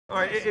All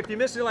right, if you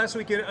missed it last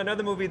week,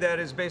 another movie that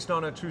is based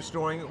on a true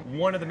story,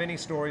 one of the many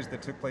stories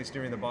that took place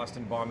during the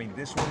Boston bombing.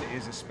 This one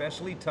is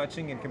especially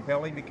touching and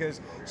compelling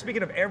because,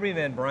 speaking of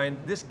everyman, Brian,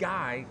 this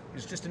guy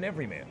is just an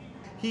everyman.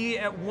 He,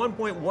 at one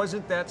point,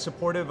 wasn't that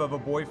supportive of a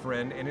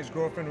boyfriend, and his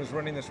girlfriend was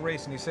running this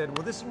race, and he said,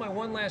 well, this is my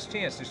one last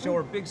chance to show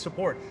her big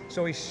support.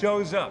 So he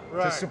shows up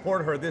to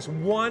support her this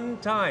one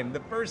time,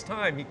 the first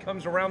time he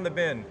comes around the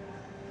bend.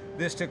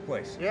 This took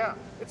place. Yeah,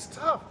 it's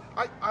tough.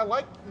 I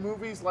like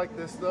movies like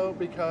this, though,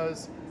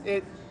 because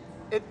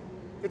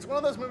it's one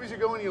of those movies you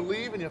go and you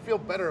leave and you feel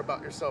better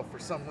about yourself for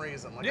some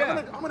reason. Like,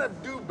 I'm gonna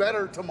do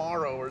better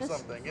tomorrow or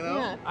something, you know?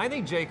 Yeah. I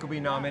think Jake will be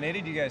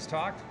nominated. You guys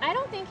talked? I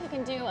don't think he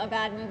can do a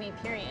bad movie,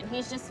 period.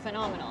 He's just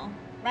phenomenal,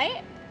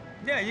 right?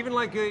 Yeah, even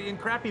like in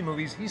crappy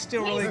movies, he's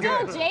still really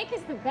good. Jake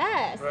is the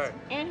best. Right.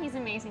 And he's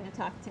amazing to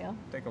talk to.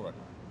 Take a look.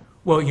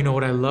 Well, you know,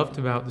 what I loved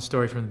about the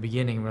story from the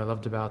beginning, what I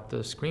loved about the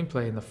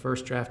screenplay and the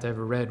first draft I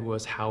ever read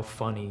was how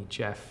funny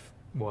Jeff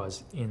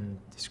was in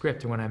the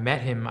script. And when I met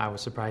him, I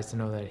was surprised to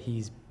know that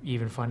he's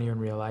even funnier in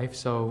real life.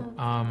 So,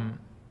 I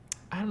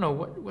don't know,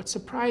 what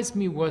surprised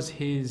me was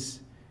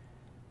his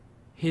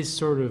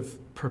sort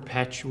of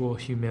perpetual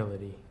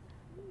humility,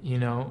 you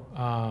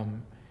know?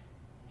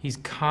 He's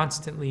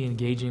constantly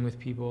engaging with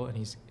people, and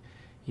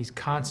he's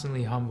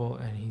constantly humble,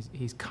 and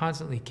he's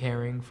constantly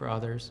caring for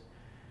others.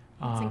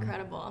 It's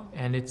incredible.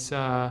 And it's,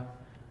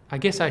 I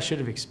guess I should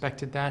have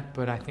expected that,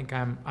 but I think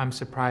I'm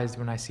surprised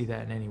when I see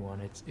that in anyone.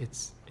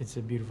 It's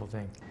a beautiful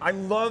thing. I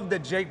love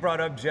that Jake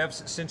brought up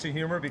Jeff's sense of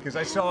humor because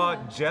I saw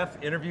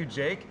Jeff interview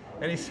Jake,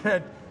 and he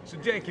said, so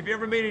Jake, have you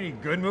ever made any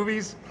good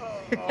movies?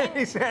 And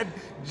he said,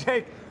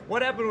 Jake,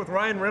 what happened with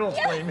Ryan Reynolds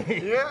playing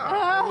me? Yeah.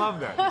 I love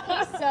that.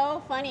 He's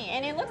so funny.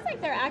 And it looks like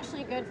they're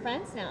actually good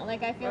friends now.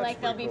 Like, I feel like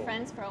they'll be cool.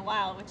 friends for a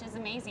while, which is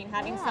amazing.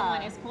 Having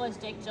someone as cool as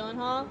Jake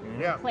Gyllenhaal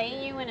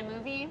play you in a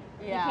movie,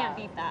 you can't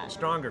beat that.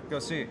 Stronger. Go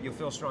see it. You'll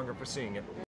feel stronger for seeing it.